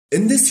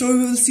In this tutorial,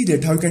 we will see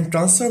that how you can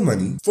transfer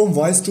money from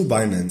Wise to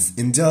Binance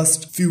in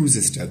just few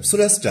steps. So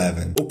let's dive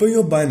in. Open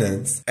your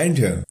Binance and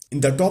here in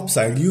the top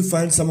side you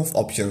find some of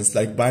options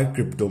like buy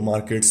crypto,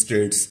 markets,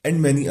 trades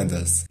and many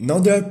others. Now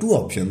there are two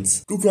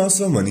options to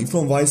transfer money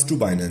from Wise to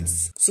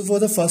Binance. So for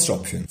the first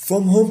option,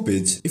 from home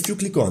page, if you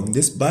click on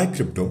this buy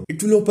crypto,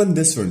 it will open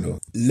this window.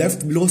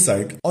 Left below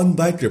side on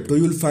buy crypto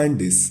you will find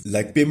this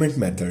like payment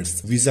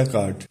methods, Visa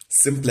card,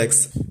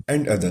 Simplex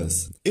and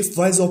others. If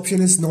Wise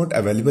option is not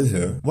available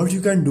here, what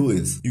you can do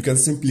is you can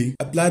simply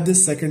apply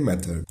this second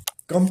method.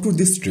 Come to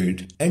this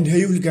trade and here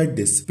you will get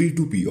this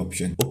P2P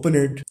option. Open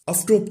it.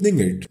 After opening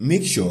it,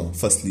 make sure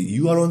firstly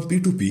you are on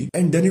P2P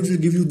and then it will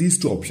give you these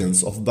two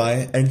options of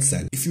buy and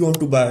sell. If you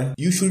want to buy,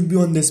 you should be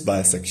on this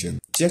buy section.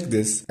 Check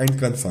this and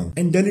confirm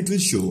and then it will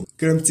show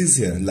currencies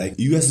here like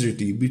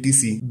USDT,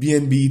 BTC,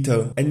 BNB,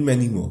 Ether and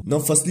many more. Now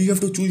firstly you have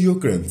to choose your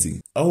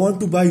currency. I want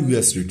to buy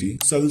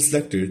USDT, so I will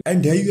select it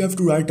and here you have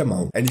to write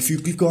amount, and if you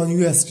click on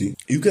USD,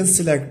 you can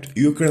select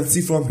your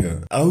currency from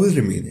here. I will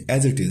remain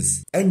as it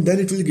is and then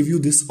it will give you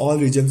this all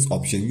regions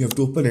option. You have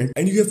to open it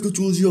and you have to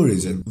choose your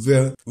region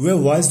where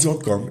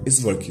wise.com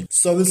is working.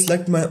 So I will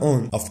select my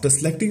own. After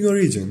selecting your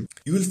region,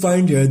 you will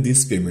find here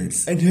these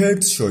payments and here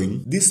it's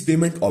showing these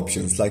payment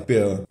options like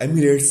Payer,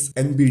 Emirates,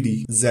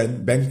 NBD,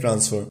 Zen, bank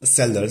transfer,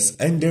 sellers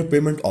and their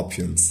payment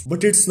options.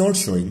 But it's not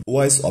showing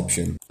Wise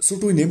option. So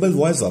to enable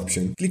Wise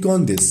option, click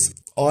on this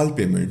all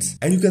payments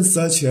and you can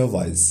search here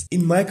Wise.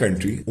 In my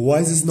country,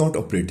 Wise is not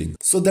operating,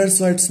 so that's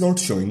why it's not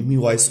showing me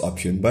Wise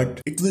option,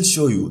 but it will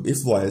show you if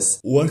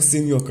Wise works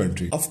in your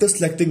country. After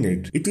selecting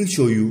it, it will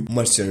show you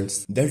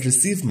merchants that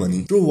receive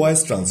money through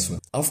Wise transfer.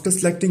 After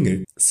selecting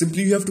it,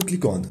 simply you have to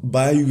click on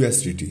buy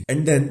USDT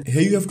and then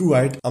here you have to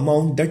write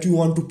amount that you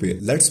want to pay.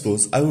 Let's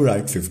suppose I will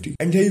write 50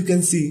 and here you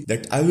can see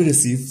that I will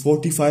receive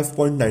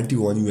 45.91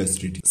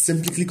 USDT.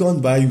 Simply click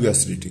on buy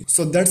USDT.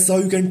 So that's how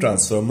you can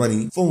transfer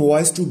money from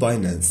Wise to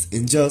Binance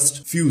in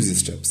just few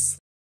steps.